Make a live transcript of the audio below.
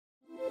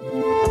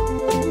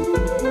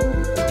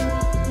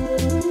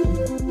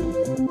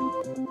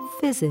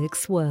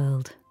Physics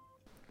World.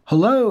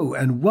 Hello,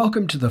 and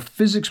welcome to the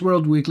Physics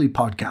World Weekly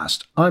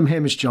podcast. I'm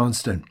Hamish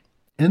Johnston.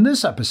 In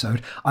this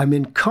episode, I'm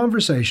in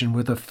conversation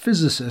with a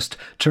physicist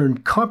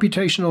turned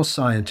computational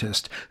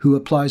scientist who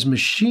applies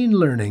machine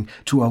learning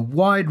to a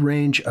wide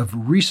range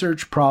of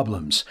research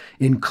problems,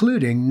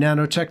 including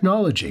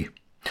nanotechnology.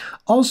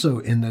 Also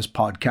in this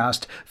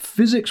podcast,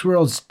 Physics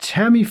World's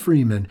Tammy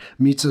Freeman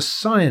meets a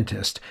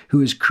scientist who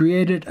has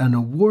created an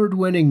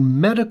award-winning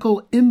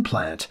medical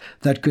implant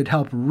that could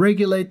help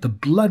regulate the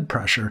blood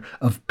pressure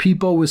of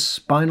people with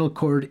spinal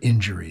cord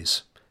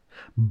injuries.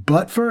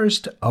 But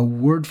first, a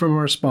word from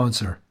our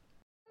sponsor.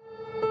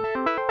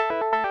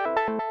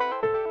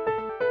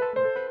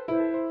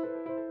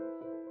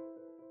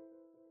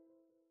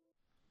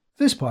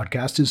 This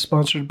podcast is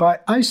sponsored by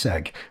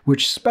ISEG,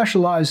 which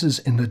specializes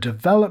in the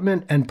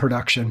development and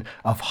production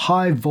of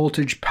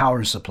high-voltage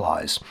power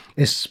supplies,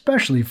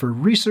 especially for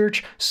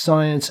research,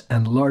 science,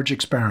 and large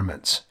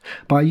experiments.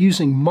 By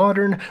using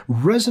modern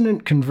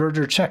resonant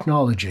converter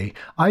technology,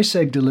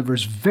 ISEG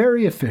delivers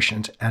very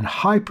efficient and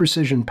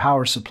high-precision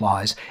power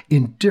supplies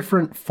in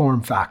different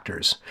form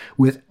factors,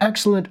 with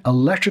excellent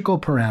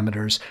electrical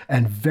parameters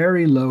and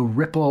very low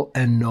ripple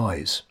and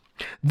noise.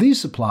 These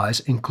supplies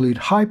include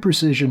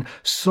high-precision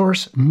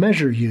source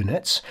measure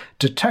units,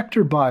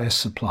 detector bias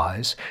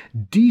supplies,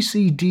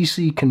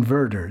 DC-DC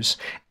converters,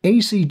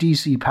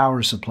 AC-DC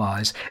power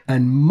supplies,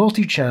 and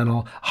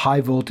multi-channel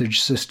high-voltage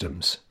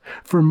systems.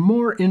 For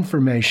more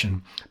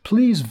information,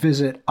 please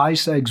visit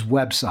ISEG's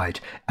website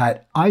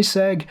at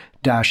iseg-hv.com.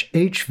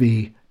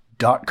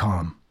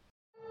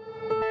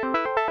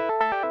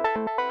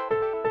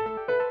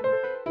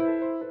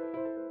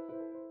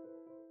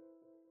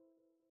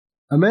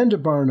 Amanda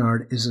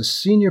Barnard is a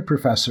senior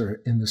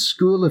professor in the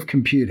School of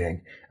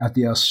Computing at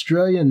the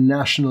Australian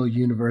National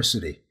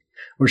University,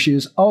 where she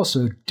is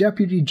also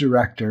Deputy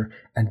Director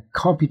and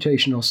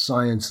Computational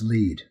Science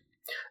Lead.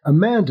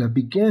 Amanda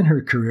began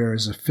her career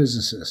as a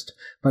physicist,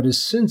 but has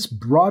since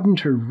broadened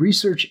her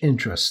research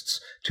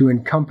interests to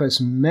encompass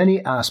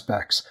many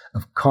aspects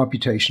of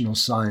computational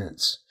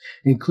science,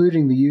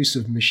 including the use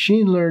of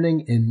machine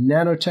learning in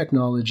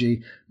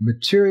nanotechnology,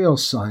 material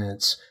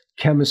science,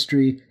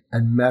 chemistry,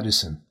 and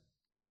medicine.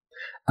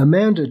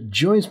 Amanda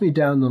joins me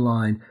down the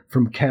line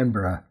from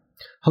Canberra.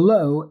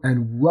 Hello,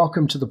 and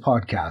welcome to the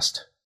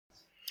podcast.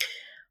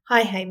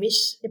 Hi,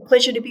 Hamish. A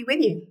pleasure to be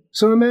with you.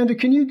 So, Amanda,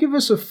 can you give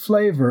us a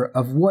flavor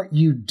of what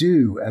you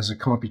do as a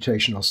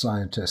computational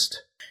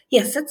scientist?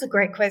 Yes, that's a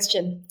great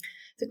question.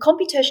 So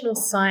computational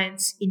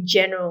science in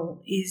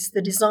general is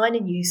the design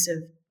and use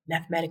of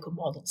mathematical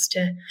models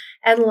to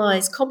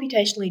analyse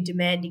computationally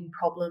demanding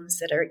problems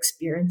that are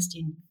experienced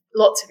in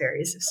lots of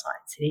areas of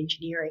science and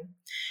engineering.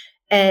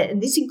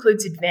 And this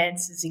includes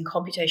advances in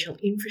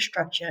computational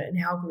infrastructure and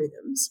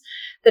algorithms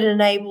that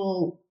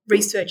enable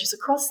researchers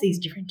across these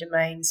different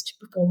domains to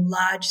perform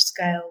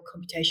large-scale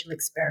computational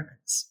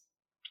experiments.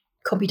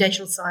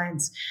 Computational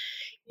science,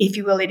 if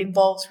you will, it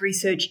involves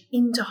research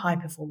into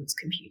high-performance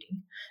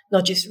computing,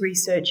 not just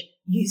research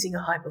using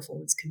a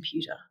high-performance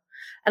computer.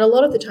 And a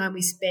lot of the time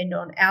we spend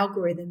on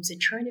algorithms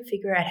and trying to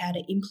figure out how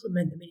to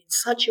implement them in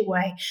such a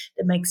way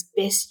that makes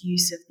best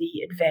use of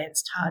the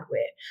advanced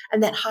hardware.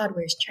 And that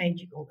hardware is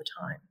changing all the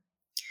time.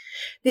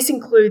 This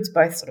includes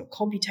both sort of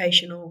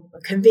computational,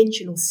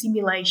 conventional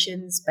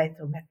simulations based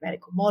on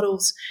mathematical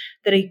models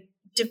that are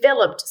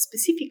developed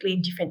specifically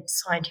in different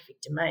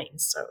scientific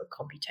domains. So a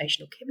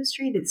computational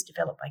chemistry that's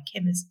developed by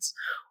chemists,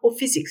 or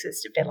physics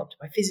that's developed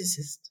by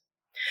physicists.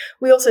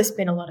 We also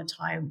spend a lot of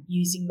time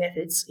using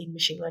methods in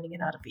machine learning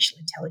and artificial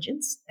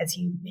intelligence, as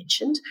you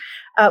mentioned,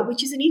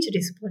 which is an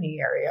interdisciplinary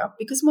area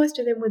because most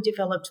of them were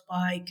developed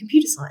by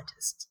computer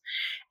scientists.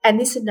 And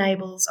this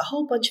enables a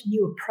whole bunch of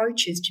new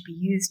approaches to be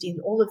used in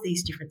all of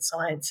these different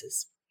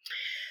sciences.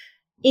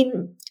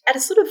 At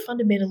a sort of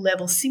fundamental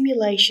level,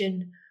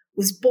 simulation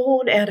was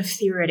born out of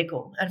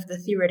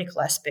the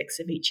theoretical aspects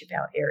of each of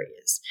our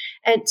areas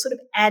and sort of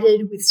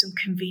added with some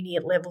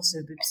convenient levels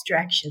of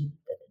abstraction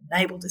that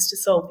enabled us to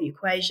solve the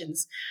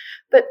equations.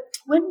 But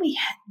when we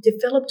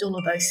developed all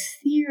of those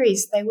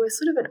theories, they were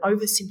sort of an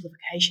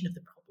oversimplification of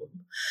the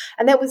problem.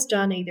 And that was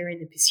done either in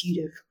the pursuit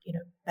of,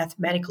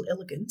 mathematical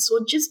elegance or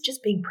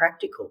just being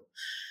practical.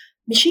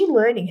 Machine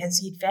learning has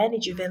the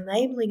advantage of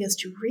enabling us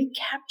to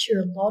recapture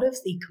a lot of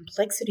the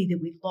complexity that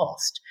we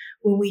lost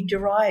when we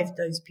derived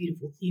those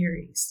beautiful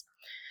theories.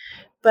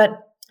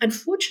 But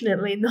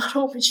unfortunately, not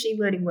all machine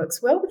learning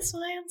works well with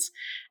science,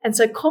 and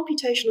so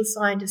computational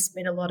scientists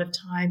spend a lot of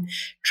time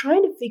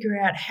trying to figure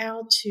out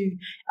how to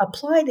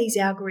apply these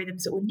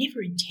algorithms that were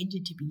never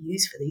intended to be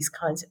used for these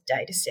kinds of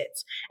data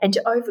sets and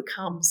to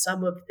overcome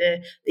some of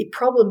the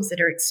problems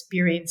that are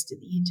experienced at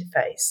the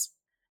interface.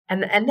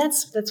 And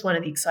that's one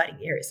of the exciting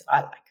areas that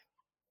I like.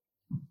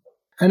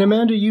 And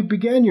Amanda, you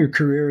began your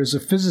career as a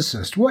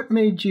physicist. What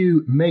made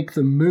you make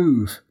the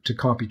move to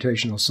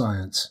computational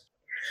science?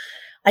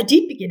 I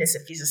did begin as a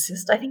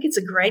physicist. I think it's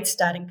a great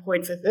starting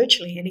point for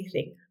virtually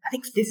anything. I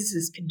think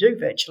physicists can do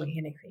virtually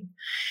anything.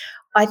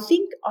 I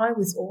think I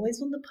was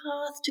always on the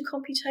path to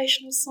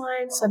computational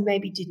science. I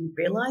maybe didn't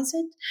realize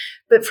it,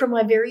 but from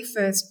my very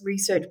first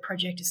research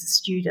project as a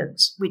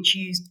student, which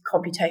used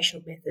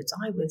computational methods,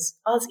 I was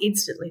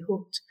instantly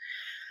hooked.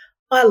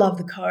 I love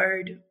the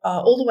code,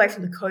 all the way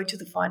from the code to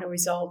the final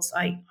results.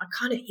 I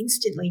kind of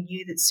instantly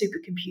knew that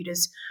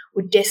supercomputers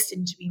were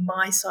destined to be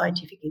my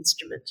scientific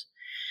instrument.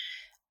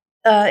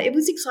 It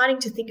was exciting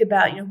to think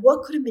about,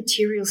 what could a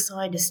material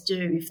scientist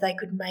do if they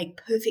could make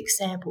perfect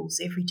samples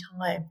every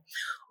time?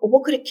 Or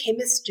what could a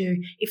chemist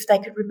do if they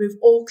could remove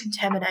all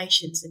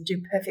contaminations and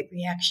do perfect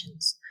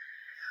reactions?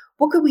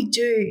 What could we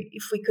do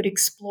if we could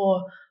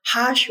explore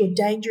harsh or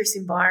dangerous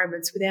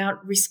environments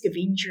without risk of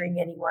injuring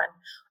anyone?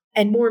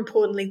 And more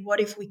importantly,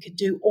 what if we could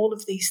do all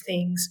of these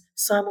things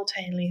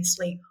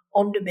simultaneously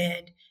on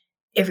demand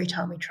every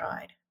time we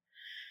tried?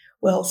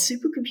 Well,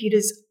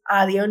 supercomputers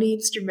are the only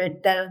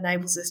instrument that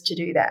enables us to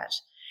do that.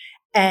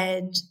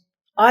 And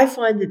I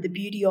find that the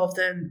beauty of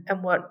them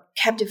and what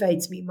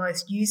captivates me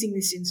most using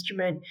this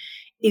instrument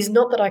is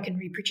not that I can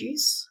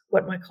reproduce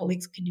what my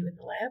colleagues can do in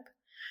the lab,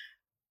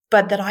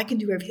 but that I can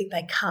do everything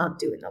they can't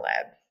do in the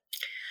lab.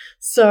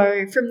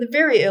 So from the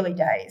very early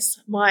days,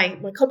 my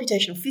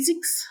computational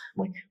physics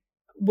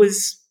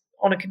was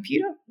on a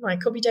computer. My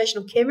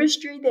computational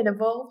chemistry then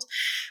evolved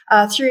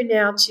through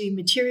now to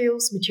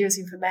materials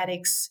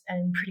informatics,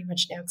 and pretty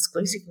much now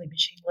exclusively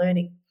machine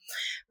learning.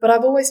 But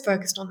I've always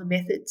focused on the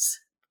methods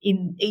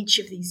in each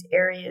of these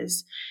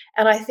areas.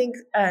 And I think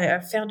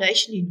a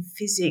foundation in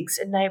physics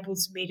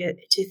enables me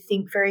to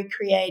think very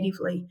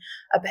creatively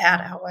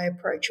about how I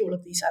approach all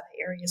of these other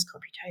areas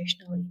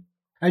computationally.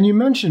 And you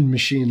mentioned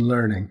machine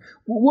learning.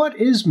 What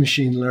is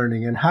machine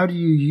learning and how do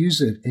you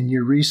use it in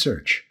your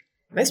research?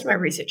 Most of my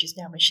research is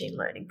now machine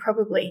learning,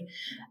 probably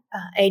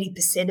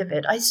 80% of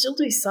it. I still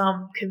do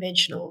some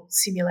conventional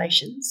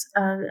simulations,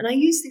 and I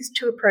use these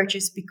two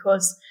approaches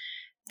because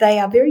they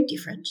are very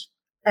different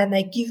and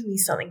they give me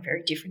something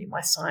very different in my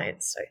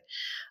science.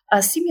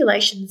 So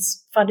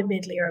simulations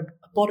fundamentally are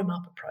a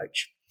bottom-up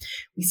approach.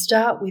 We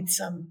start with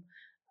some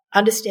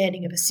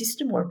understanding of a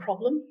system or a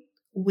problem.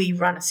 We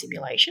run a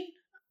simulation,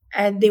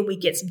 and then we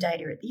get some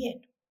data at the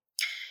end.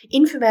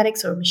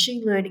 Informatics or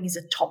machine learning is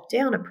a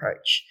top-down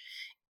approach.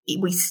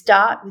 We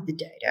start with the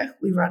data,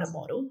 we run a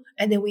model,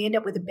 and then we end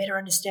up with a better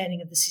understanding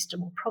of the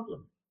system or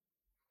problem.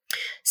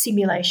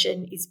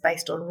 Simulation is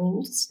based on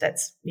rules,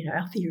 that's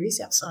our theories,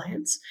 our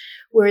science,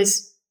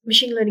 whereas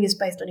machine learning is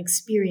based on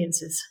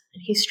experiences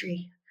and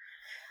history.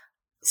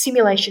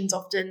 Simulations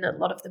often, a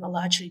lot of them are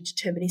largely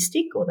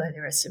deterministic, although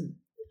there are some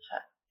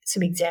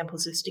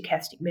examples of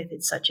stochastic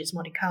methods such as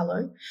Monte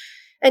Carlo,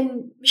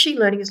 and machine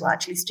learning is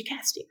largely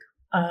stochastic,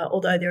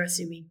 although there are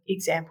some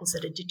examples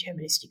that are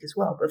deterministic as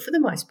well, but for the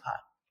most part.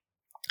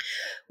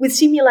 With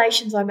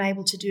simulations, I'm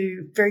able to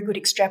do very good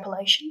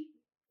extrapolation.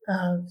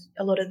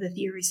 A lot of the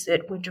theories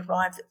that were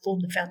derived that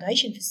form the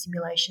foundation for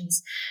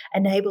simulations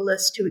enable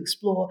us to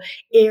explore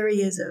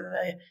areas of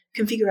a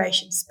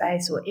configuration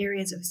space or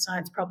areas of a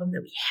science problem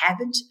that we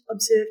haven't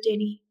observed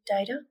any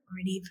data or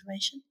any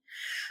information.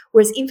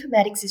 Whereas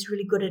informatics is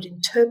really good at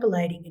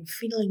interpolating and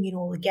filling in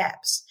all the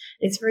gaps.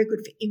 It's very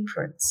good for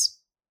inference.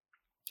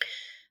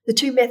 The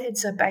two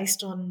methods are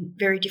based on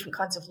very different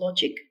kinds of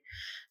logic.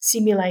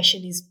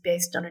 Simulation is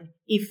based on an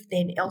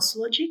if-then-else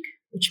logic,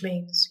 which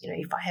means,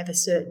 if I have a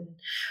certain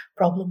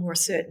problem or a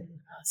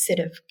certain set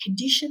of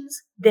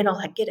conditions, then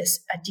I'll get a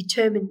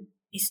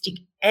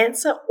deterministic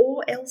answer,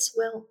 or else,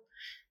 well,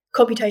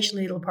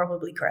 computationally it'll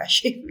probably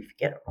crash if we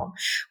get it wrong.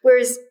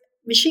 Whereas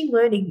machine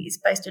learning is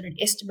based on an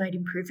estimate,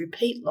 improve,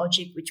 repeat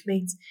logic, which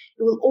means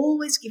it will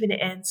always give an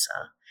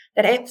answer.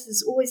 That answer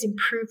is always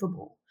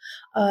improvable,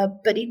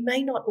 but it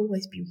may not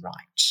always be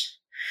right.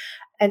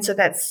 And so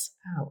that's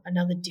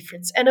another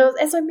difference. And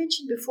as I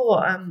mentioned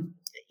before,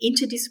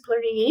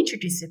 interdisciplinary and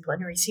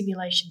interdisciplinary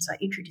simulations are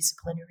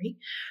interdisciplinary,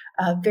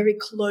 very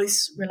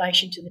close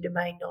relation to the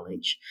domain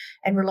knowledge,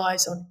 and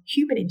relies on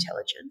human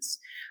intelligence,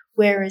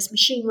 whereas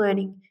machine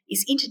learning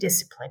is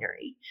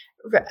interdisciplinary,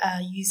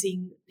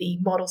 using the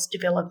models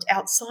developed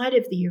outside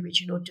of the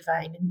original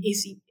domain and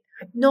is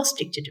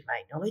agnostic to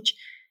domain knowledge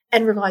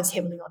and relies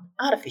heavily on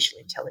artificial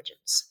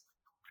intelligence.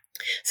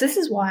 So this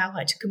is why I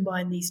like to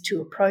combine these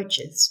two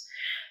approaches.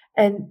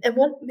 And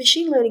what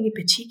machine learning in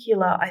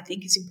particular I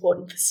think is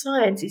important for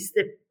science is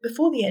that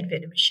before the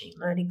advent of machine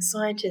learning,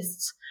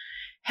 scientists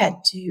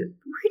had to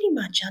pretty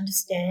much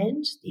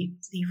understand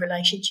the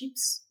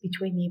relationships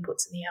between the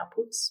inputs and the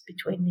outputs,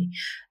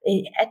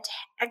 they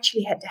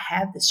actually had to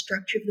have the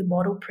structure of the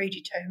model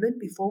predetermined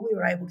before we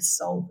were able to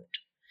solve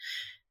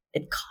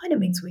it. It kind of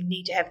means we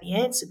need to have the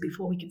answer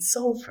before we can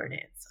solve for an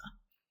answer.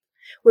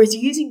 Whereas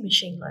using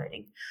machine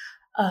learning,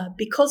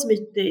 because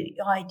the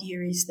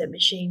idea is that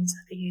machines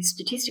use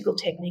statistical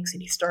techniques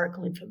and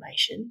historical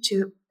information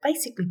to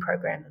basically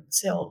program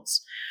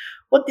themselves,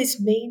 what this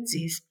means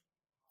is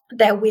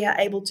that we are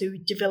able to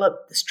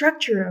develop the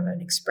structure of an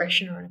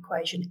expression or an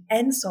equation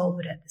and solve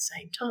it at the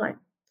same time.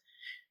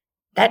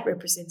 That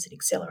represents an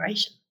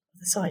acceleration of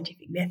the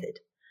scientific method,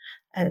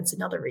 and it's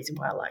another reason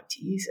why I like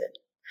to use it.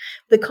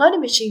 The kind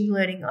of machine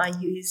learning I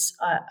use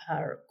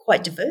are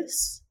quite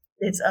diverse.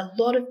 There's a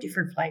lot of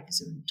different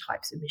flavors and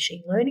types of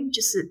machine learning,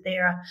 just that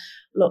there are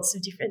lots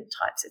of different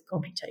types of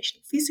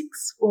computational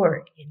physics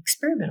or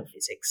experimental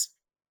physics.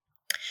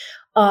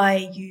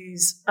 I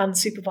use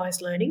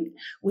unsupervised learning,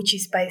 which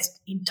is based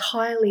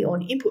entirely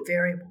on input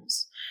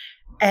variables,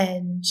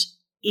 and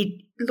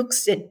it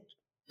looks at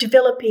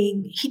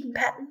developing hidden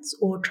patterns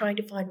or trying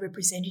to find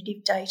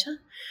representative data.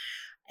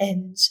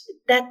 And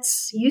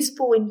that's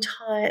useful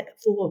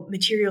for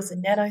materials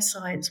and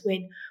nanoscience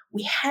when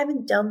we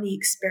haven't done the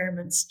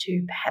experiments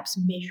to perhaps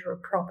measure a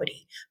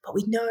property, but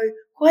we know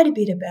quite a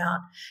bit about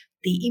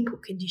the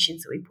input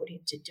conditions that we put in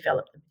to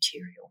develop the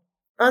material.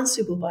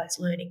 Unsupervised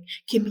learning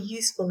can be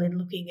useful in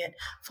looking at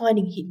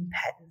finding hidden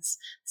patterns,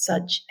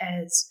 such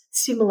as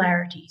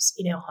similarities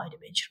in our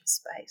high-dimensional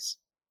space.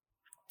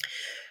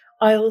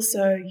 I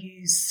also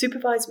use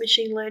supervised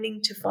machine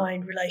learning to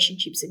find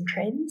relationships and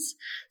trends,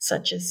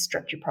 such as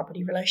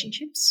structure-property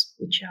relationships,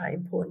 which are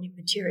important in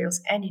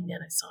materials and in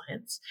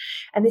nanoscience.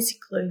 And this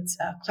includes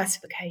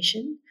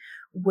classification,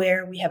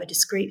 where we have a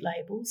discrete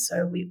label.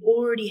 So we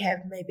already have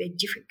maybe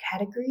different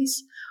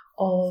categories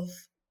of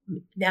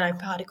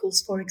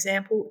nanoparticles, for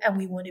example, and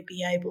we want to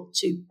be able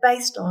to,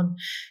 based on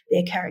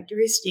their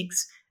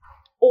characteristics,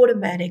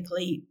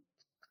 automatically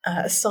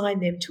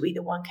assign them to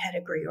either one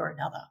category or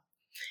another,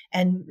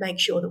 and make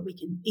sure that we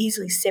can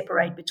easily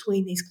separate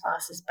between these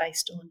classes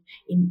based on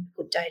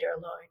input data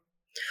alone.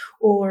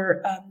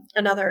 Or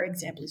another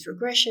example is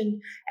regression,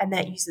 and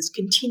that uses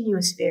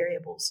continuous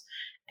variables,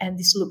 and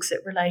this looks at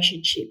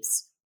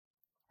relationships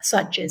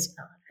such as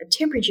a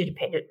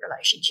temperature-dependent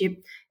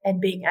relationship and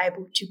being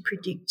able to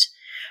predict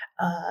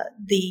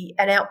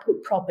an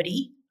output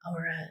property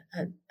or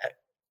a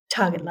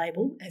target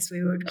label, as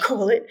we would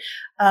call it,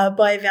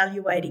 by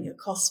evaluating a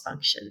cost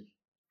function.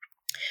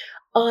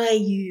 I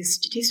use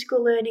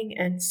statistical learning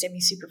and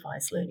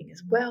semi-supervised learning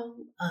as well.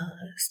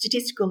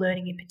 Statistical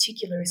learning in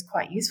particular is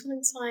quite useful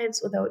in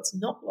science, although it's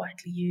not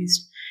widely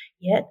used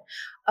yet.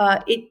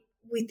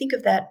 We think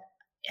of that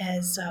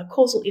as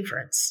causal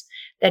inference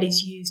that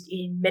is used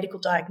in medical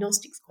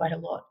diagnostics quite a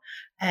lot.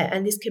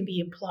 And this can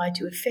be applied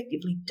to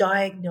effectively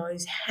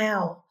diagnose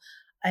how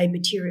a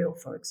material,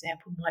 for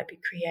example, might be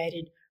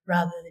created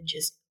rather than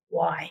just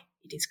why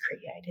it is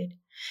created.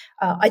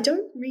 I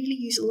don't really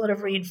use a lot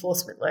of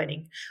reinforcement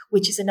learning,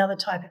 which is another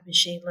type of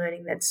machine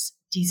learning that's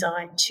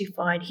designed to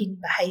find hidden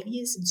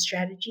behaviours and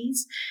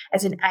strategies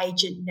as an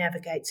agent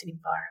navigates an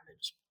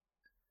environment.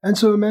 And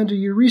so, Amanda,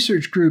 your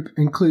research group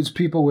includes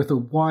people with a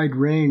wide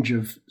range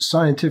of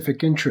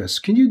scientific interests.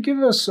 Can you give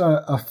us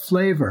a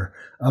flavor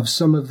of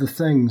some of the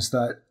things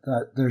that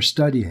they're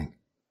studying?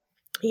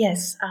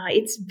 Yes,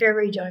 it's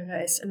very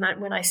diverse. And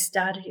when I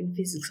started in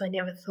physics, I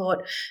never thought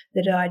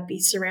that I'd be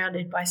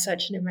surrounded by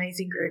such an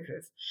amazing group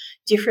of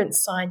different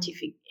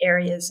scientific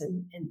areas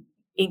and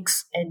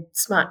inks and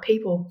smart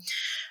people.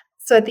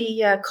 So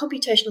the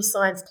computational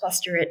science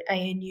cluster at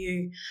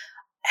ANU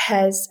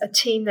has a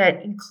team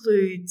that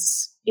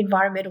includes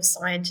environmental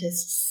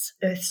scientists,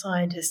 earth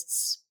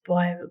scientists,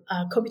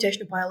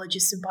 computational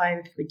biologists and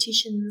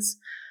bioinformaticians,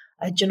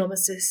 a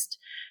genomicist,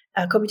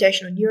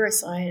 computational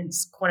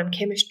neuroscience, quantum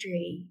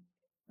chemistry,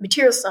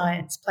 material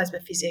science, plasma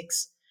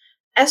physics,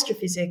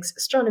 astrophysics,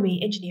 astronomy,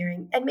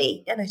 engineering, and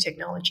me,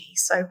 nanotechnology.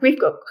 So we're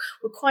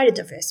quite a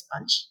diverse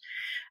bunch.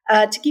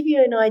 To give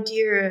you an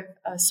idea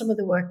of some of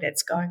the work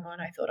that's going on,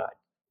 I thought I'd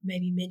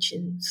maybe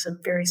mention some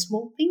very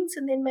small things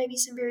and then maybe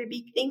some very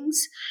big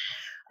things.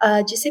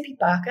 Giuseppe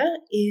Barca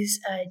is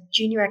a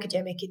junior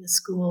academic in the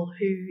school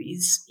who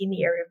is in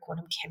the area of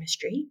quantum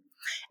chemistry,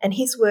 and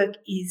his work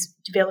is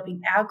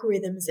developing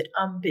algorithms that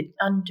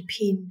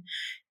underpin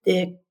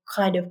the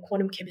kind of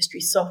quantum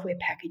chemistry software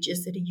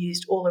packages that are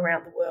used all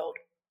around the world.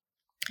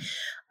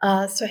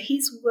 So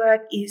his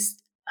work is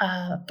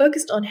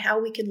focused on how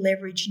we can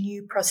leverage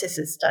new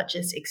processes such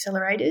as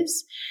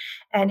accelerators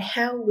and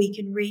how we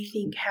can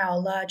rethink how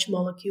large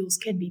molecules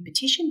can be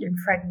partitioned and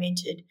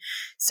fragmented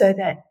so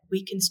that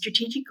we can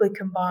strategically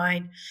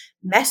combine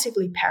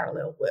massively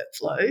parallel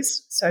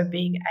workflows, so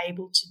being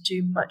able to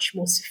do much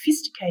more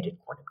sophisticated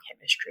quantum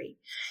chemistry,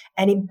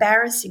 and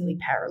embarrassingly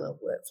parallel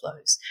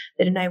workflows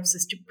that enables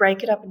us to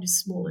break it up into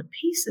smaller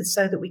pieces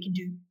so that we can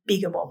do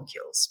bigger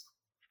molecules.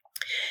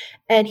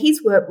 And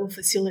his work will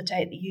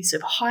facilitate the use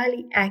of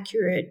highly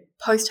accurate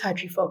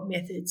post-Hartree-Fock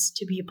methods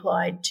to be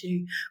applied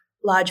to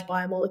large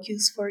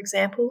biomolecules, for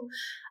example.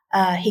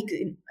 He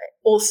can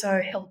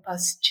also help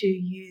us to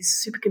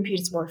use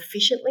supercomputers more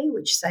efficiently,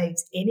 which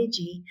saves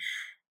energy.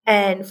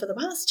 And for the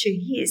past 2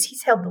 years,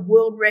 he's held the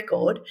world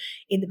record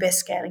in the best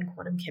scaling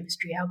quantum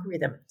chemistry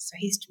algorithm. So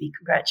he's to be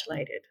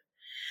congratulated.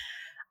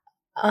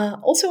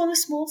 Also on a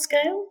small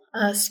scale,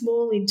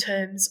 small in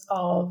terms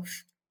of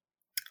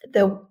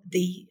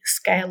the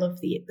scale of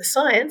the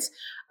science,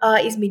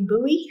 is Min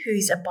Bui,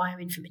 who's a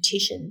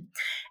bioinformatician,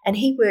 and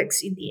he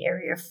works in the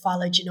area of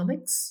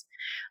phylogenomics,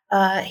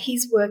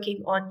 He's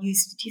working on new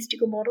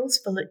statistical models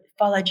for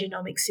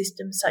phylogenomic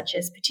systems such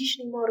as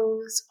partitioning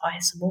models,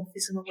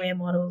 isomorphism-aware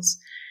models,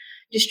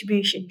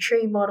 distribution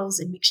tree models,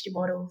 and mixture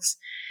models.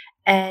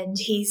 And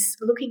he's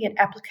looking at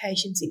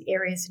applications in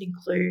areas that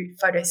include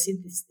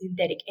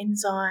photosynthetic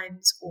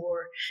enzymes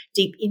or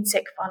deep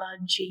insect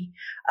phylogenegy,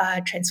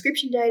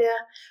 transcription data,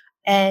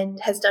 and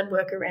has done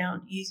work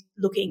around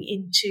looking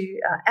into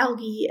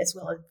algae as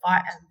well as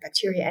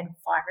bacteria and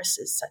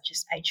viruses such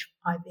as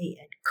HIV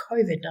and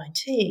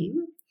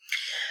COVID-19.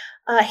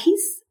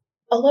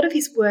 A lot of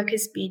his work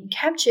has been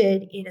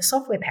captured in a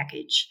software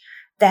package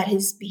that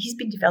he's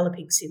been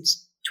developing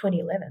since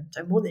 2011,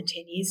 so more than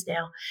 10 years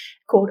now,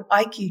 called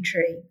IQ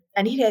Tree,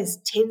 and it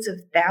has tens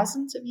of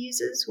thousands of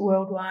users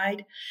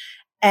worldwide.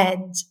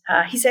 And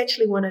he's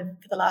actually for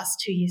the last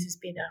 2 years, has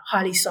been a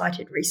highly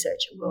cited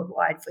researcher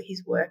worldwide for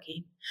his work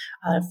in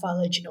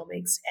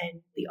phylogenomics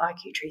and the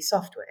IQ Tree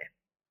software.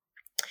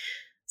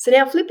 So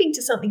now flipping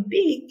to something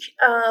big,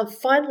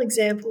 final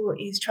example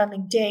is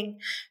Trunling Deng,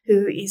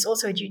 who is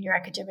also a junior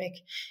academic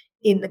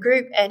in the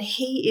group, and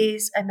he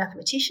is a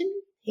mathematician.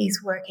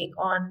 He's working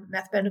on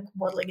mathematical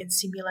modelling and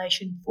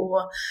simulation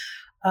for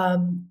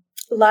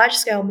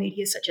large-scale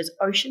media such as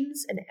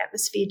oceans and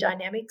atmosphere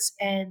dynamics,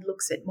 and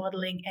looks at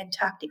modelling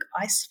Antarctic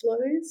ice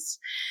flows.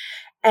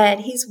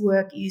 And his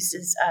work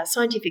uses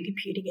scientific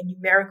computing and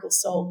numerical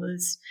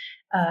solvers,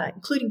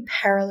 including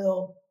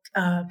parallel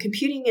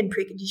computing and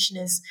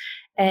preconditioners,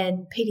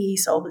 and PDE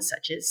solvers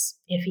such as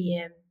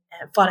FEM,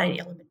 finite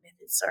element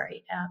methods,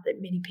 that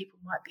many people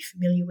might be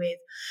familiar with.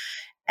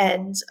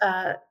 And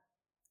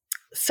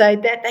so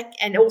that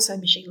and also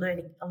machine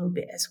learning a little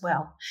bit as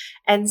well.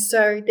 And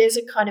so there's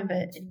a kind of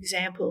an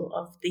example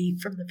of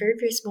from the very,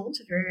 very small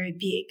to very, very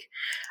big,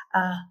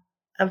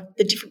 of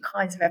the different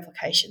kinds of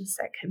applications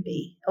that can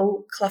be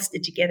all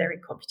clustered together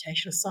in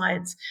computational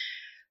science.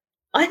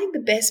 I think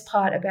the best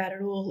part about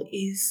it all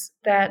is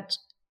that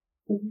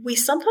we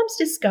sometimes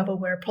discover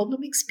where a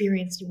problem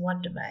experienced in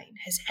one domain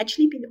has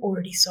actually been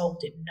already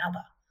solved in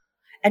another.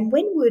 And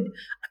when would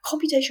a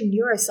computational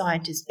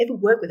neuroscientist ever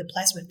work with a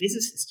plasma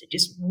physicist? It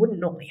just wouldn't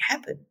normally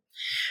happen.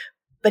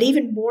 But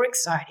even more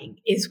exciting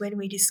is when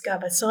we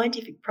discover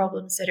scientific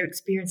problems that are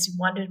experienced in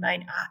one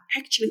domain are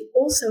actually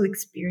also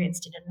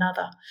experienced in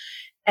another.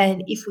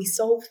 And if we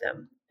solve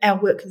them, our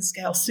work can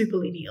scale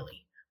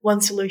superlinearly.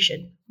 One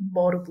solution,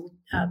 multiple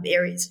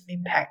areas of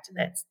impact, and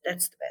that's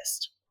the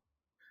best.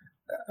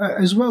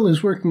 As well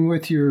as working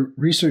with your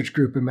research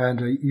group,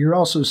 Amanda, you're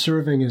also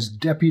serving as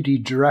Deputy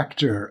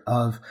Director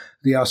of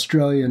the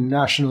Australian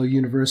National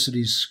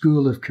University's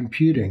School of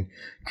Computing.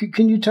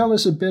 Can you tell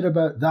us a bit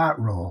about that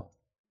role?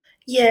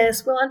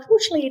 Yes, well,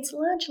 unfortunately, it's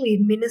largely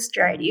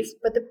administrative,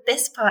 but the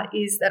best part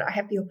is that I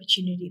have the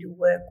opportunity to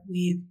work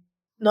with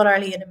not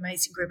only an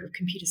amazing group of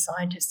computer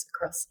scientists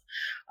across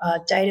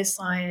data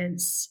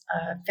science,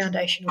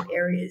 foundational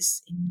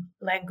areas in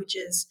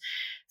languages,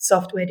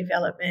 software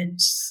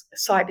development,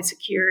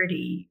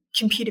 cybersecurity,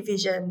 computer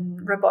vision,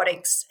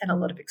 robotics, and a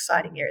lot of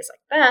exciting areas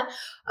like that.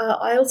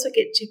 I also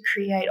get to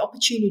create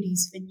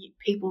opportunities for new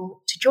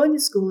people to join the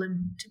school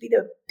and to be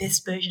the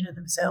best version of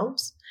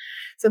themselves.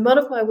 So a lot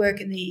of my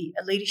work in the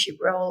leadership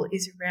role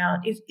is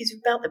about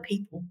the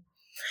people.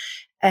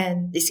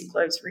 And this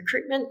includes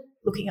recruitment,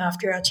 looking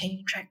after our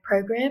tenure track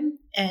program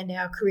and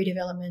our career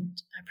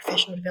development,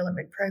 professional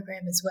development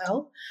program as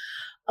well.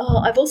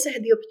 I've also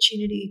had the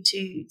opportunity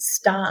to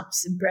start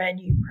some brand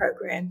new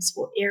programs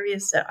for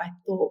areas that I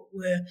thought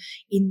were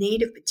in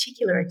need of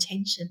particular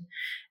attention.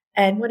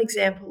 And one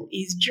example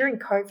is during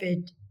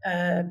COVID,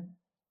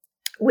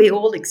 we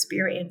all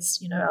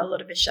experienced, a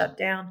lot of us shut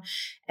down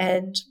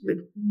and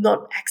we're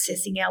not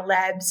accessing our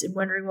labs and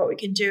wondering what we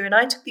can do. And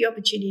I took the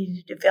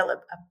opportunity to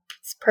develop a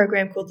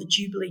program called the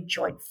Jubilee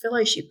Joint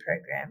Fellowship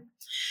Program,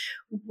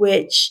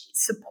 which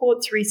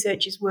supports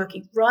researchers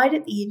working right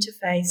at the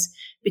interface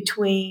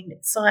between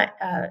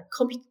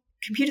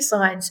computer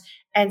science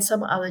and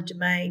some other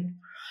domain,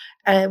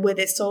 where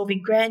they're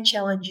solving grand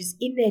challenges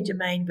in their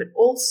domain, but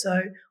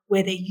also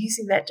where they're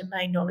using that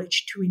domain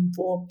knowledge to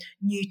inform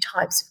new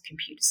types of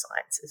computer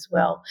science as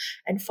well.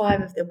 And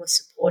 5 of them were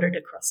supported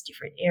across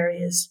different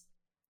areas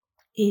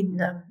in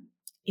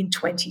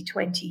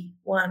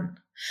 2021.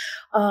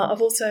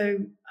 I've also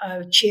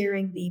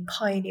chairing the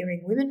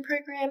Pioneering Women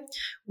program,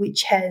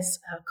 which has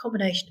a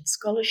combination of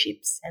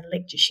scholarships and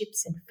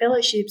lectureships and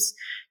fellowships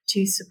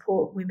to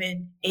support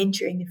women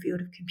entering the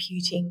field of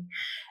computing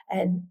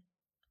and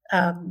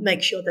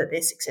make sure that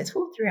they're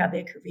successful throughout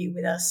their career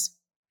with us.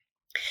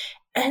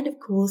 And of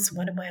course,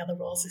 one of my other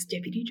roles as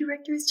Deputy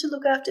Director is to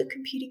look after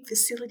computing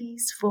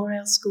facilities for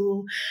our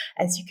school.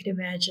 As you can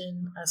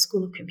imagine, a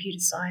School of Computer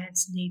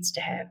Science needs to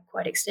have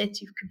quite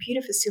extensive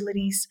computer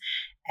facilities.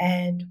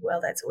 And,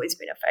 well, that's always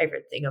been a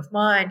favourite thing of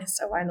mine.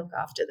 So I look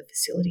after the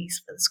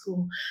facilities for the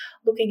school,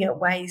 looking at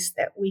ways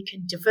that we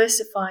can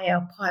diversify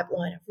our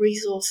pipeline of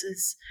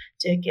resources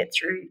to get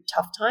through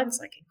tough times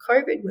like in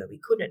COVID, where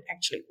we couldn't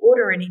actually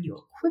order any new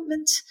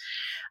equipment.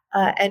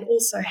 And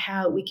also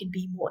how we can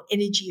be more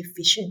energy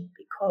efficient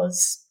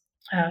because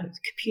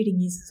Computing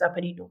uses up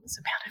an enormous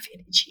amount of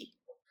energy.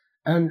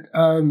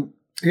 And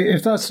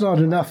if that's not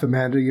enough,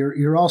 Amanda,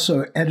 you're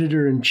also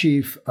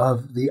editor-in-chief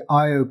of the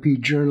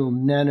IOP journal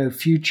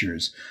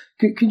Nanofutures.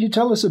 Can you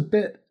tell us a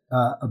bit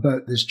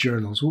about this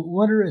journal?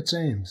 What are its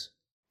aims?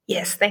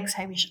 Yes, thanks,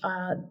 Hamish.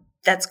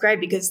 That's great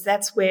because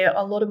that's where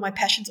a lot of my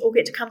passions all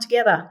get to come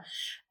together.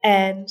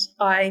 And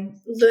I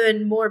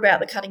learn more about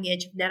the cutting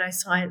edge of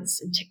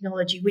nanoscience and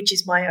technology, which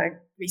is my own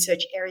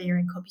research area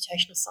in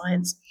computational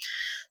science.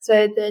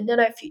 So the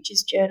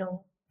Nanofutures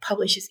Journal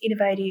publishes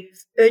innovative,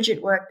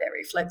 urgent work that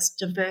reflects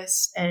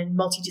diverse and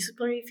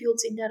multidisciplinary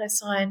fields in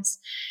nanoscience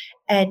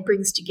and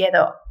brings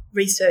together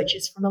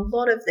researchers from a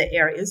lot of the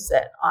areas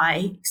that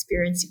I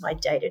experience in my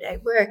day-to-day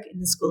work in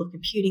the School of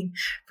Computing,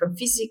 from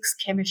physics,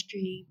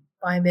 chemistry,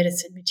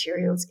 biomedicine,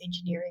 materials,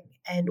 engineering,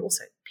 and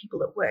also people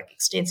that work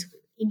extensively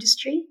with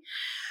industry.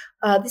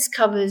 This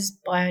covers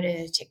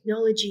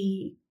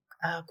nanotechnology,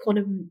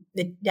 quantum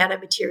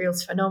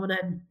nanomaterials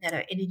phenomenon,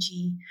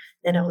 nanoenergy,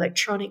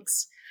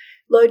 nanoelectronics,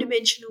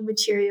 low-dimensional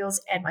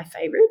materials, and my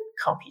favorite,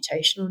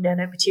 computational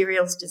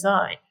nanomaterials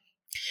design.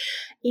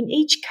 In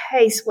each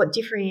case, what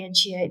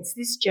differentiates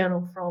this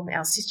journal from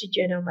our sister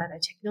journal,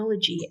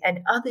 Nanotechnology, and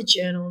other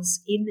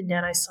journals in the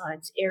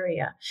nanoscience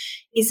area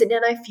is that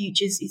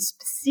Nanofutures is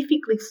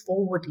specifically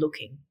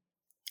forward-looking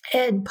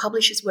and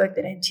publishes work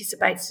that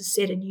anticipates to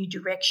set a new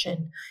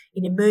direction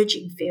in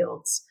emerging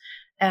fields,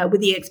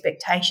 with the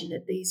expectation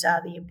that these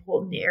are the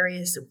important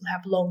areas that will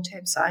have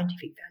long-term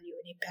scientific value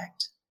and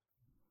impact.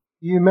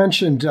 You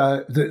mentioned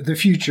the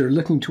future,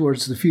 looking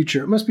towards the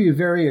future. It must be a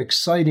very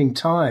exciting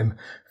time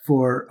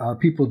for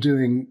people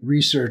doing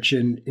research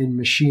in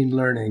machine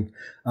learning.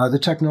 The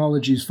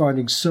technology is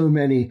finding so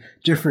many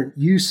different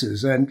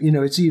uses, and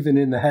it's even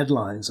in the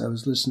headlines. I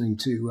was listening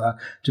to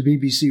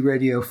BBC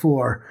Radio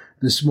 4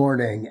 this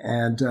morning,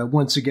 and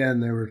once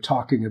again they were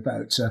talking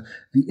about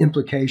the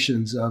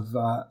implications of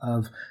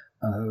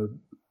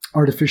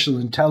artificial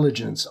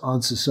intelligence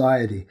on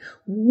society.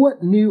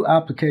 What new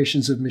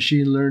applications of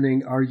machine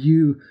learning are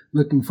you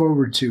looking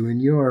forward to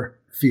in your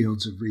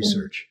fields of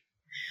research?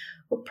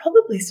 Well,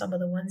 probably some of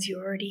the ones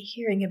you're already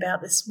hearing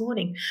about this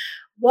morning.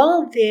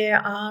 While there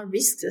are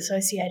risks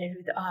associated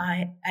with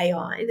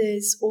AI,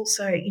 there's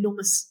also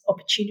enormous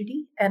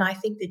opportunity, and I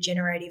think that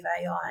generative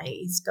AI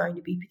is going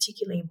to be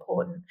particularly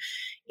important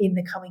in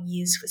the coming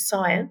years for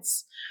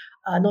science.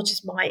 Not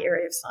just my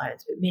area of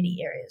science, but many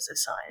areas of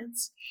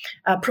science,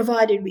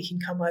 provided we can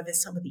come over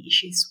some of the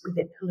issues with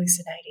it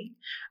hallucinating.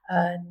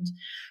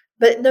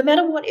 But no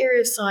matter what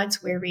area of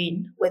science we're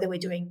in, whether we're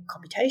doing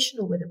computation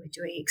or whether we're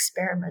doing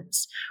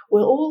experiments,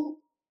 we're all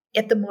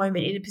at the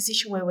moment in a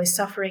position where we're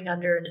suffering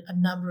under a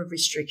number of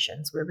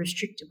restrictions. We're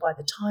restricted by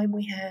the time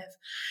we have,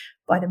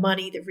 by the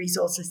money, the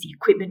resources, the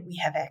equipment we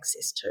have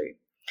access to.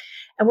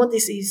 And what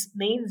this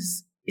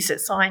means is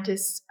that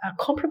scientists are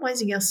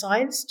compromising our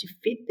science to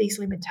fit these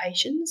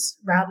limitations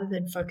rather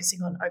than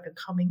focusing on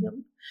overcoming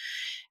them.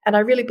 And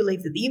I really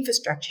believe that the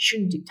infrastructure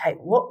shouldn't dictate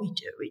what we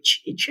do.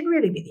 It should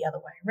really be the other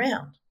way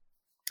around.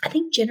 I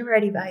think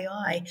generative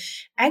AI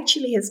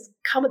actually has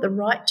come at the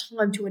right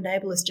time to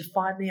enable us to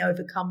finally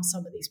overcome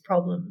some of these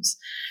problems,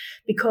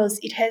 because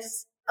it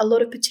has a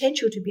lot of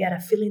potential to be able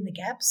to fill in the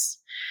gaps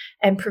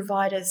and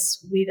provide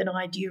us with an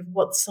idea of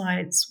what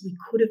science we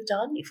could have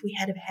done if we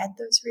had have had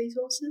those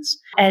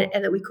resources and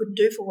that we couldn't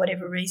do for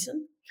whatever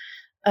reason.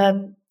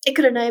 It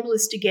could enable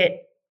us to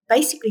get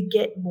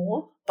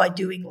more by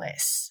doing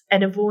less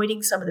and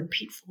avoiding some of the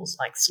pitfalls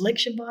like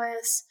selection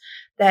bias.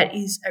 That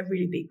is a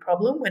really big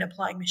problem when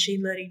applying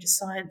machine learning to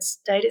science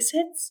data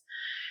sets.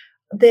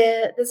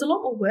 There's a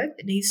lot more work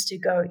that needs to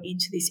go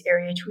into this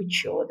area to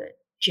ensure that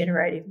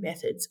generative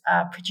methods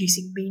are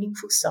producing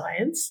meaningful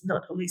science,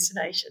 not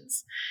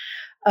hallucinations.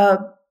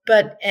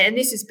 And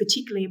this is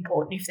particularly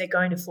important if they're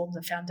going to form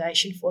the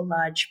foundation for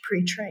large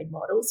pre-trained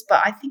models.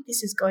 But I think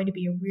this is going to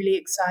be a really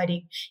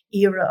exciting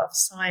era of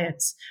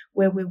science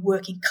where we're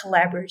working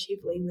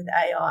collaboratively with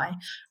AI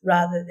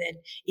rather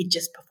than it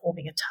just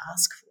performing a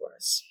task for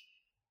us.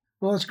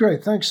 Well, that's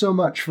great. Thanks so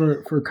much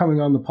for coming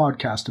on the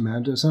podcast,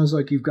 Amanda. It sounds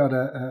like you've got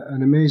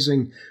an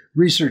amazing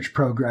research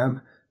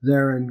program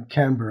there in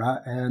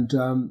Canberra. And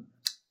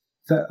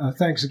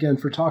thanks again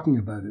for talking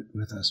about it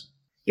with us.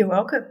 You're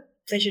welcome.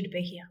 Pleasure to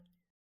be here.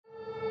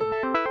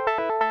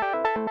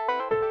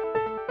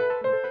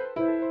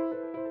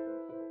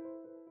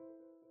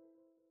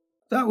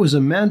 That was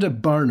Amanda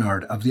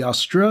Barnard of the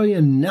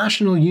Australian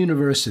National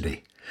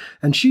University,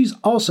 and she's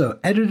also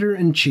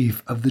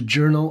editor-in-chief of the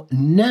journal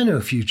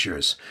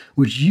Nanofutures,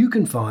 which you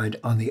can find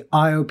on the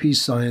IOP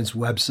Science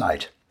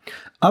website.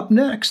 Up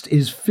next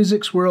is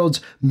Physics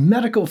World's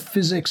medical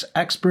physics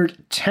expert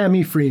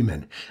Tammy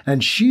Freeman,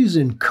 and she's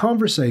in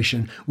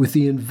conversation with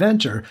the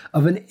inventor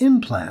of an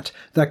implant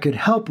that could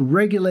help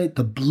regulate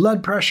the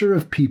blood pressure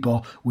of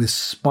people with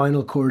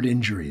spinal cord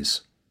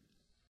injuries.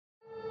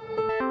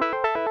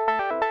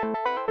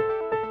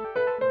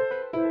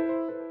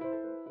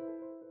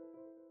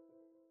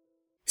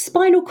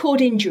 Spinal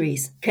cord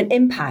injuries can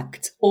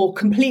impact or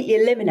completely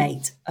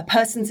eliminate a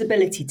person's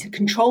ability to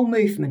control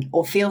movement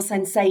or feel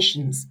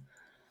sensations,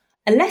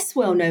 A less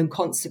well-known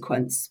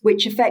consequence,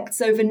 which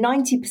affects over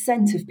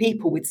 90% of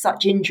people with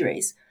such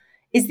injuries,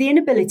 is the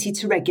inability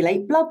to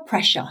regulate blood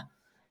pressure.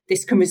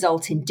 This can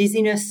result in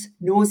dizziness,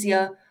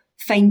 nausea,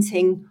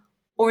 fainting,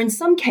 or in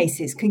some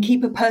cases can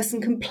keep a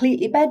person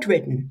completely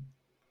bedridden.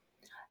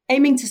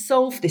 Aiming to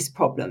solve this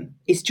problem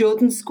is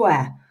Jordan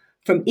Square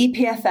from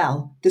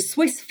EPFL, the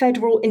Swiss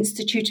Federal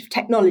Institute of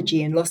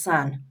Technology in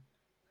Lausanne.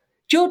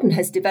 Jordan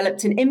has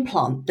developed an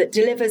implant that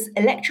delivers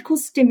electrical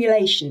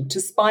stimulation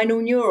to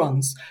spinal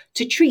neurons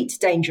to treat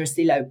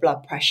dangerously low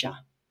blood pressure.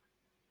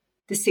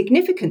 The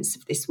significance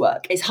of this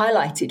work is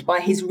highlighted by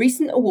his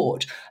recent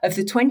award of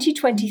the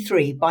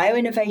 2023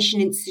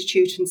 Bioinnovation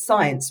Institute and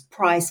Science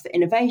Prize for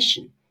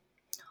Innovation.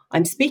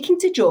 I'm speaking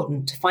to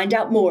Jordan to find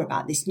out more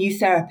about this new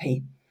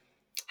therapy.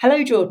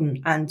 Hello,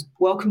 Jordan, and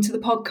welcome to the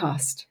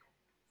podcast.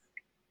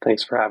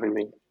 Thanks for having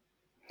me.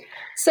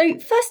 So,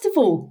 first of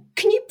all,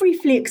 can you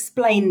briefly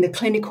explain the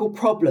clinical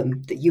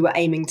problem that you were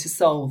aiming to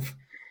solve?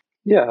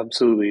 Yeah,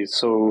 absolutely.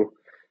 So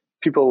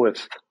people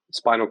with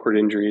spinal cord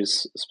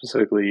injuries,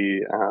 specifically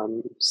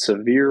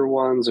severe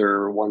ones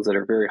or ones that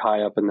are very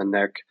high up in the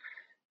neck,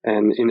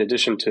 and in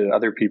addition to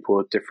other people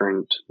with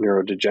different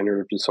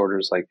neurodegenerative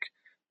disorders like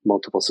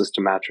multiple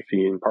system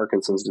atrophy and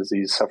Parkinson's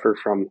disease, suffer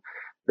from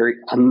very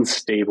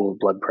unstable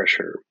blood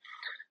pressure.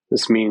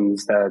 This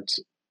means that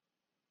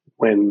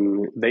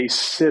when they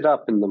sit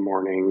up in the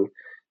morning,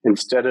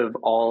 instead of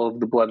all of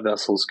the blood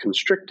vessels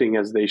constricting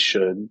as they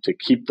should to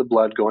keep the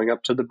blood going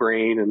up to the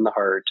brain and the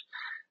heart,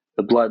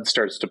 the blood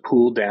starts to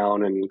pool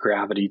down and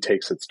gravity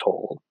takes its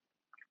toll.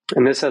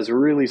 And this has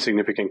really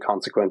significant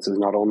consequences,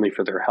 not only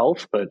for their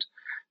health, but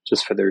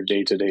just for their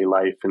day-to-day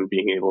life and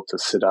being able to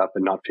sit up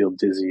and not feel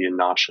dizzy and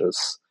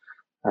nauseous.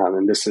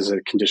 And this is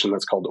a condition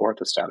that's called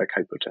orthostatic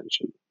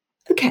hypotension.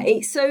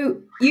 Okay, so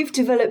you've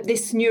developed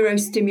this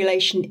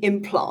neurostimulation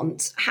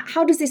implant.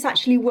 How does this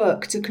actually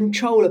work to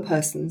control a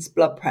person's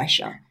blood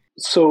pressure?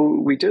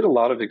 So we did a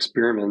lot of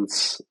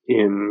experiments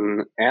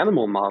in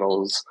animal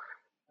models,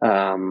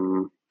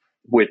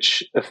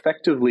 which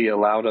effectively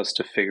allowed us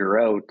to figure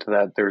out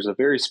that there's a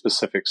very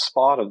specific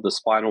spot of the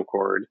spinal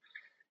cord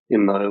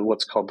in the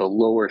what's called the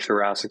lower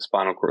thoracic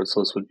spinal cord.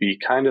 So this would be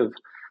kind of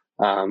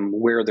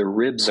where the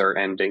ribs are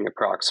ending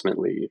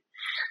approximately.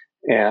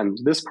 And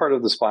this part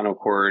of the spinal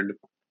cord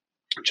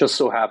just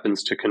so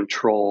happens to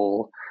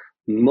control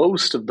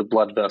most of the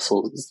blood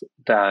vessels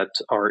that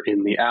are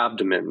in the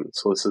abdomen.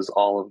 So this is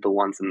all of the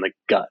ones in the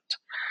gut.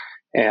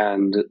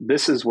 And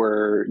this is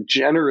where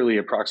generally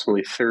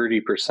approximately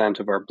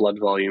 30% of our blood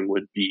volume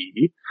would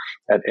be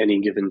at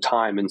any given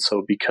time. And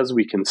so because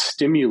we can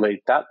stimulate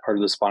that part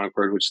of the spinal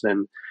cord, which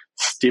then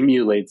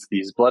stimulates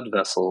these blood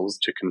vessels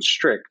to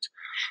constrict,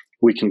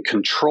 we can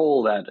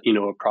control that,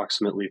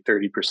 approximately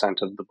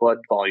 30% of the blood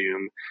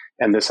volume.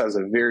 And this has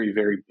a very,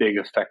 very big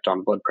effect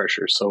on blood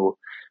pressure. So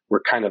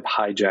we're kind of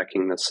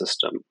hijacking the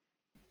system.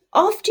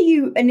 After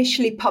you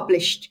initially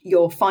published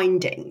your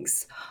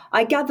findings,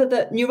 I gather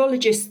that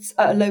neurologists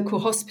at a local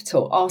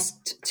hospital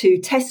asked to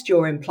test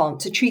your implant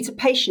to treat a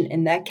patient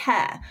in their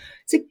care.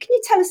 So can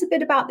you tell us a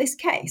bit about this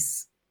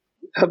case?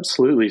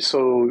 Absolutely.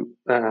 So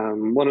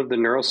one of the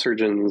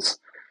neurosurgeons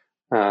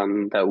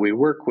that we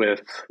work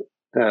with,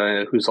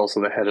 who's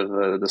also the head of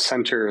the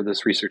center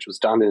this research was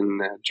done in,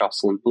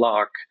 Jocelyn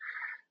Bloch,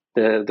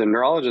 the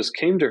neurologist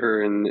came to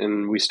her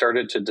and we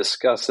started to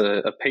discuss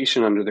a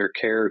patient under their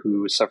care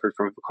who suffered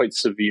from quite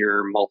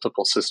severe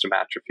multiple system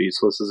atrophy.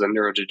 So this is a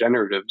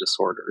neurodegenerative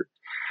disorder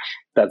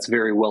that's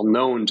very well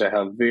known to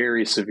have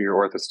very severe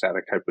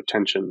orthostatic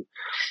hypotension.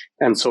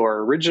 And so our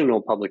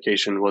original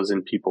publication was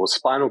in people with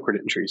spinal cord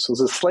injury. So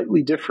this is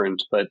slightly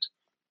different, but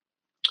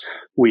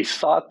we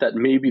thought that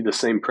maybe the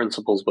same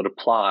principles would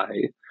apply.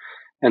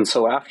 And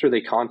so after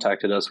they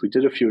contacted us, we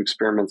did a few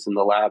experiments in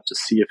the lab to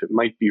see if it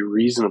might be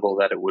reasonable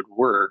that it would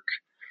work.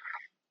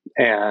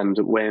 And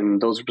when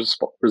those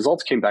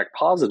results came back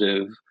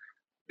positive,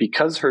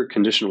 because her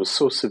condition was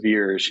so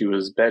severe, she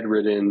was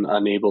bedridden,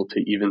 unable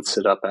to even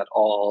sit up at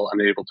all,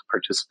 unable to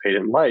participate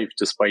in life,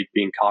 despite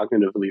being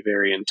cognitively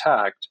very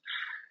intact,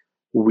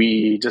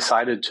 we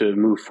decided to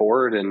move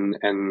forward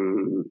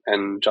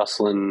and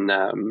Jocelyn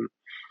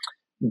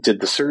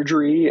did the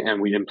surgery and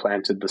we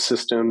implanted the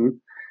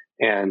system.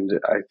 And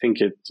I think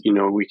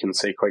we can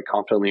say quite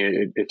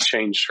confidently, it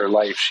changed her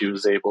life. She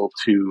was able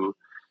to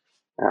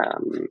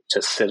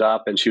sit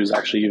up, and she was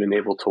actually even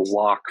able to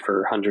walk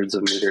for hundreds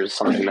of meters,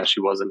 something that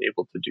she wasn't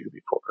able to do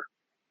before.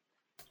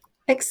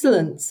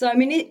 Excellent. So,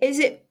 is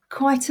it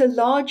quite a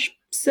large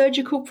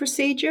surgical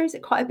procedure? Is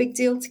it quite a big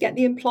deal to get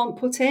the implant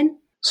put in?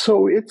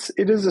 So it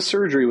is a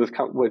surgery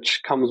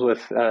which comes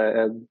with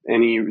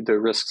the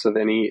risks of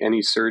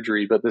any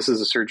surgery, but this is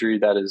a surgery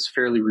that is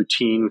fairly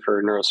routine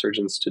for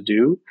neurosurgeons to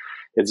do.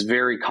 It's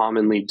very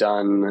commonly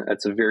done.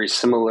 It's a very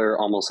similar,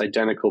 almost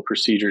identical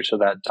procedure to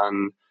that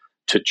done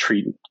to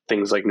treat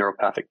things like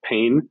neuropathic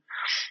pain.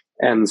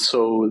 And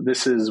so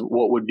this is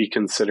what would be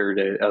considered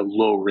a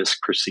low-risk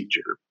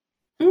procedure.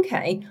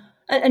 Okay.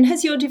 And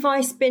has your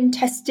device been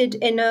tested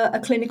in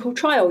a clinical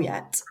trial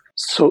yet?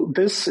 So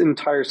this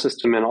entire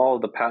system and all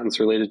of the patents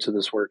related to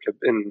this work have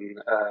been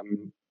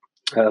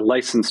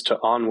licensed to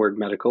Onward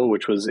Medical,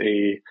 which was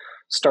a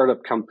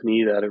startup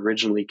company that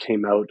originally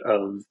came out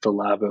of the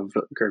lab of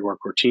Grégoire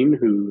Courtine,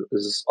 who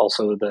is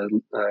also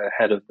the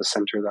head of the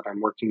center that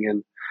I'm working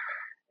in.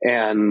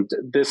 And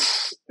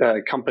this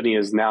company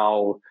is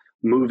now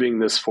moving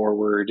this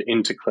forward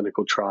into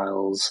clinical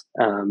trials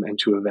and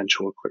to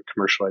eventual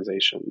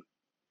commercialization.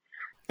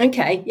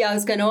 Okay, yeah, I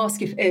was going to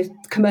ask if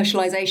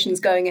commercialization is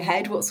going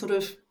ahead. What sort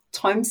of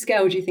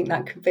timescale do you think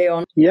that could be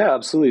on? Yeah,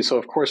 absolutely. So,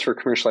 of course, for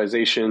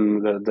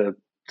commercialization,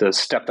 the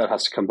step that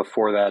has to come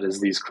before that is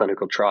these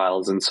clinical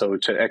trials. And so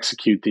to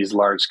execute these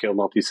large-scale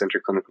multi-center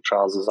clinical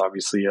trials is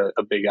obviously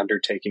a big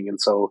undertaking. And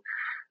so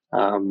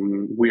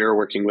we are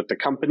working with the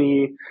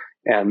company,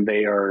 and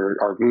they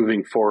are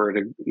moving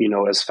forward,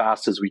 as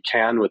fast as we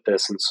can with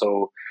this. And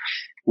so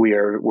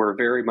we're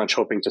very much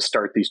hoping to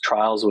start these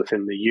trials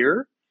within the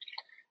year.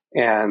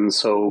 And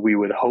so we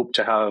would hope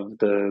to have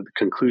the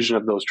conclusion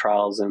of those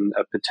trials and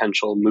a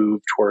potential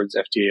move towards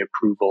FDA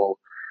approval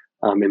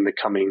in the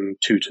coming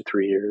 2 to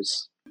 3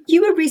 years.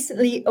 You were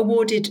recently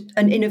awarded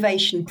an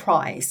innovation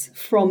prize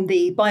from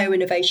the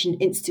Bioinnovation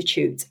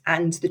Institute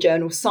and the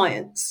journal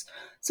Science.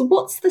 So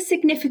what's the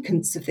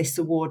significance of this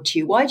award to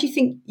you? Why do you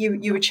think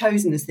you were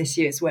chosen as this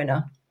year's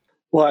winner?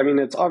 Well, I mean,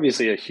 it's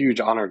obviously a huge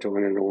honor to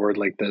win an award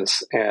like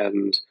this.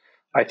 And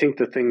I think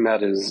the thing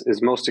that is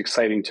most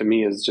exciting to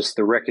me is just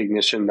the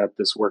recognition that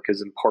this work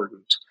is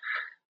important.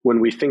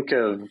 When we think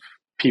of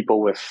people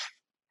with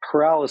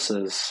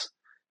paralysis,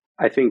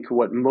 I think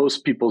what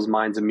most people's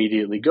minds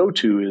immediately go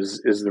to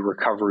is the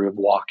recovery of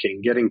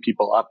walking, getting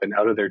people up and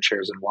out of their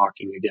chairs and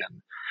walking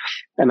again.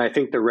 And I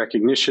think the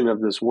recognition of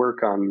this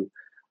work on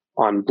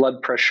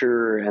blood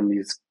pressure and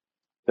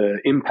the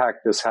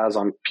impact this has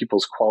on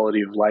people's quality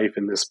of life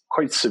in this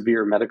quite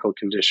severe medical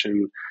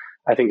condition,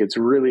 I think it's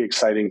really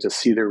exciting to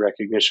see the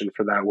recognition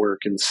for that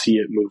work and see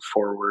it move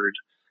forward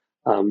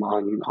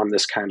on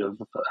this kind of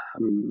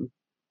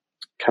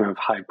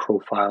high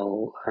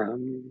profile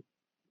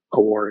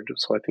award.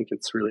 So I think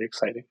it's really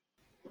exciting.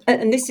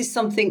 And this is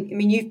something, I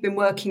mean, you've been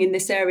working in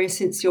this area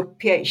since your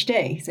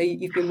PhD, so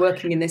you've been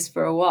working in this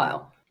for a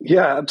while.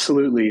 Yeah,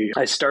 absolutely.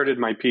 I started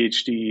my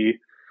PhD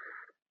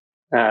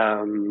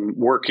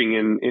working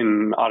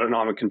in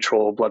autonomic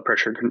control, blood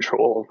pressure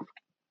control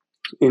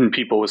in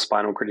people with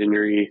spinal cord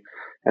injury.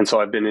 And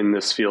so I've been in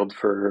this field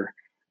for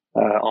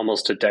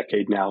almost a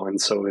decade now.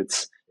 And so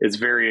it's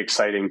very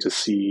exciting to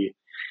see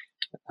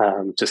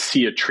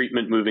a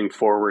treatment moving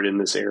forward in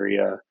this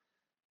area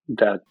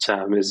that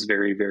is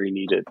very, very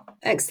needed.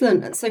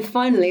 Excellent. And so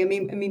finally, I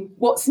mean,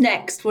 what's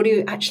next? What are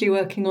you actually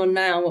working on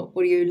now?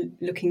 What are you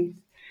looking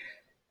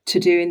to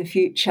do in the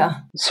future?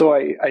 So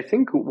I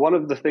think one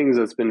of the things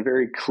that's been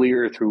very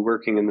clear through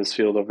working in this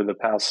field over the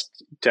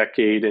past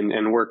decade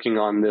and working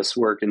on this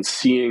work and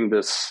seeing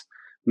this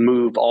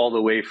move all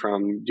the way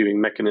from doing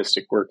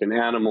mechanistic work in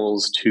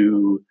animals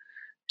to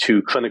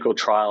clinical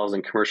trials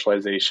and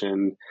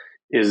commercialization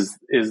is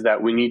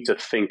that we need to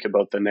think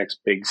about the next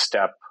big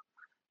step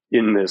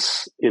in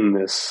this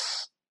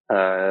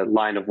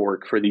line of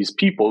work for these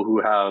people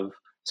who have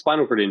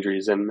spinal cord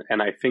injuries. And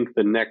I think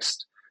the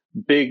next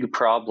big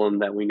problem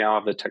that we now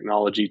have the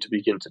technology to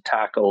begin to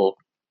tackle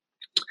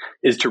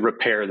is to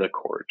repair the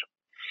cord,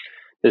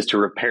 is to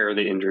repair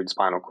the injured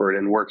spinal cord,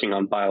 and working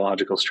on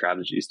biological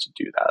strategies to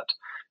do that.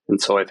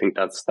 And so I think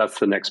that's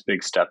the next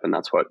big step, and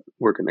that's what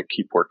we're going to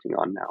keep working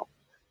on now.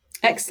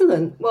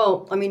 Excellent.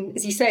 Well, I mean,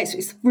 as you say,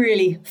 it's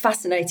really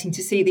fascinating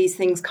to see these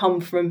things come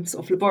from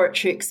sort of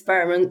laboratory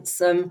experiments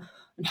and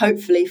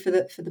hopefully for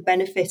the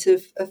benefit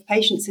of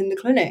patients in the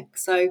clinic.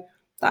 So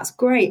that's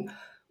great.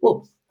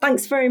 Well,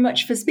 thanks very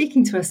much for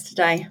speaking to us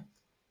today.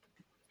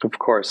 Of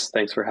course.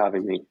 Thanks for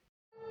having me.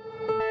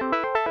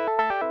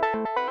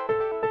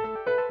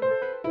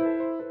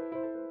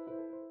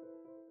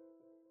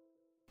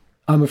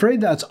 I'm afraid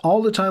that's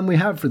all the time we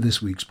have for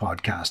this week's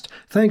podcast.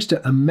 Thanks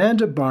to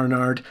Amanda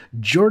Barnard,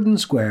 Jordan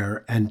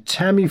Square, and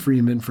Tammy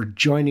Freeman for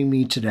joining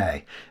me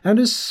today. And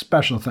a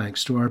special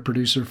thanks to our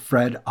producer,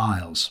 Fred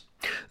Isles.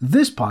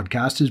 This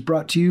podcast is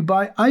brought to you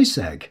by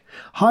ISEG.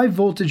 High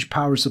voltage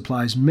power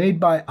supplies made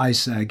by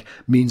ISEG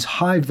means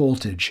high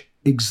voltage.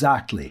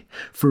 Exactly.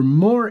 For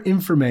more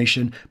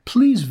information,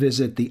 please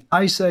visit the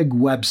ISEG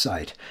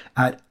website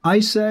at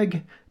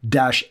iseg-hv.com.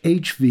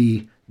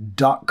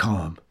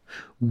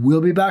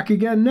 We'll be back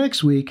again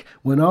next week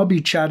when I'll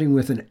be chatting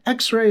with an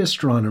X-ray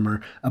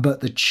astronomer about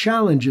the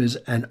challenges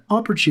and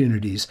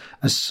opportunities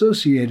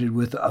associated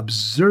with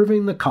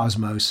observing the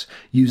cosmos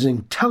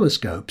using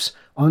telescopes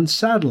on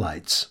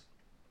satellites.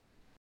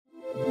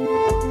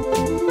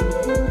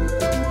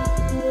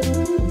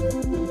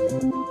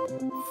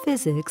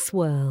 Physics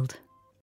World.